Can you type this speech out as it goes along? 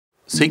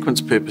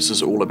Seequent's purpose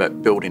is all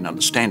about building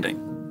understanding.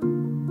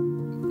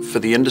 For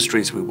the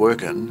industries we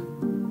work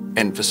in,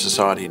 and for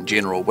society in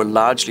general, we're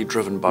largely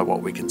driven by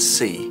what we can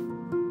see.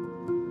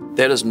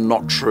 That is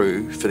not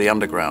true for the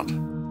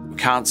underground. We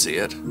can't see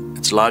it,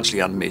 it's largely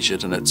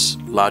unmeasured, and it's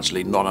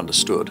largely not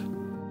understood.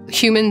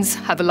 Humans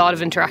have a lot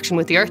of interaction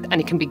with the earth, and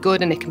it can be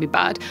good and it can be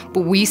bad,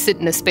 but we sit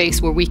in a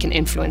space where we can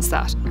influence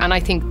that. And I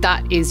think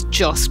that is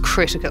just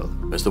critical.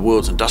 As the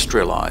world's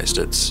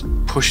industrialised, it's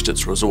pushed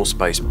its resource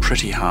base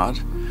pretty hard,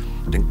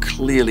 and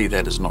clearly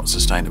that is not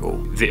sustainable.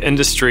 The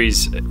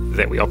industries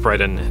that we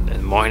operate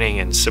in mining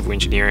and civil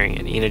engineering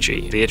and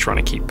energy, they're trying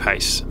to keep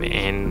pace,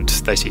 and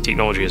they see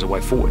technology as a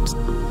way forward.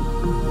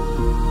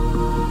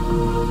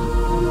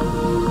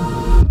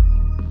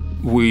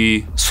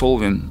 We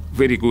solving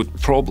very good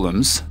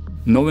problems,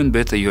 knowing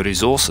better your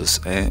resources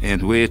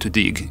and where to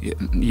dig.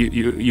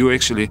 You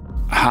actually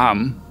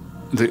harm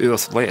the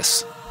earth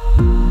less.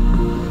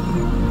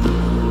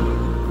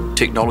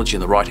 Technology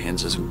in the right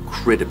hands is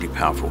incredibly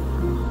powerful.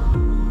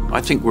 I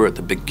think we're at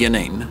the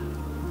beginning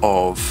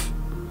of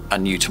a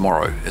new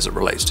tomorrow as it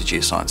relates to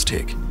geoscience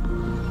tech.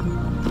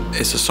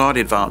 As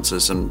society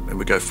advances and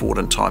we go forward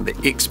in time, the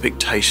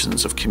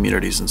expectations of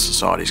communities and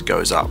societies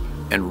goes up,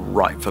 and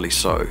rightfully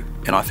so.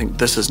 And I think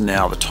this is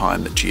now the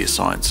time that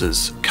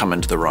geosciences come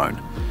into their own,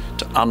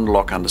 to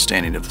unlock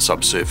understanding of the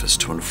subsurface,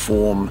 to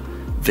inform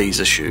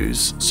these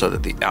issues so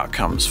that the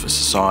outcomes for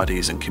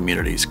societies and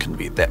communities can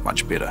be that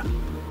much better.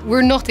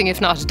 We're nothing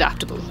if not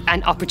adaptable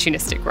and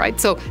opportunistic, right?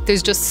 So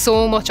there's just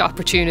so much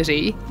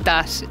opportunity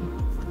that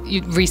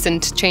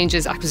recent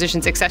changes,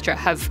 acquisitions, etc.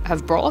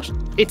 have brought.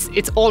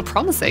 It's all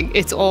promising.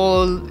 It's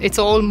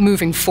all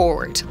moving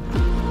forward.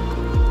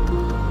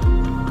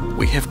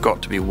 We have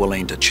got to be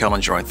willing to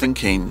challenge our own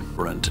thinking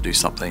and to do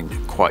something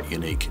quite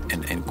unique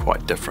and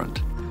quite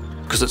different,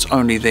 because it's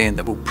only then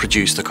that we'll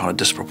produce the kind of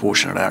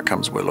disproportionate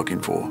outcomes we're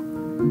looking for.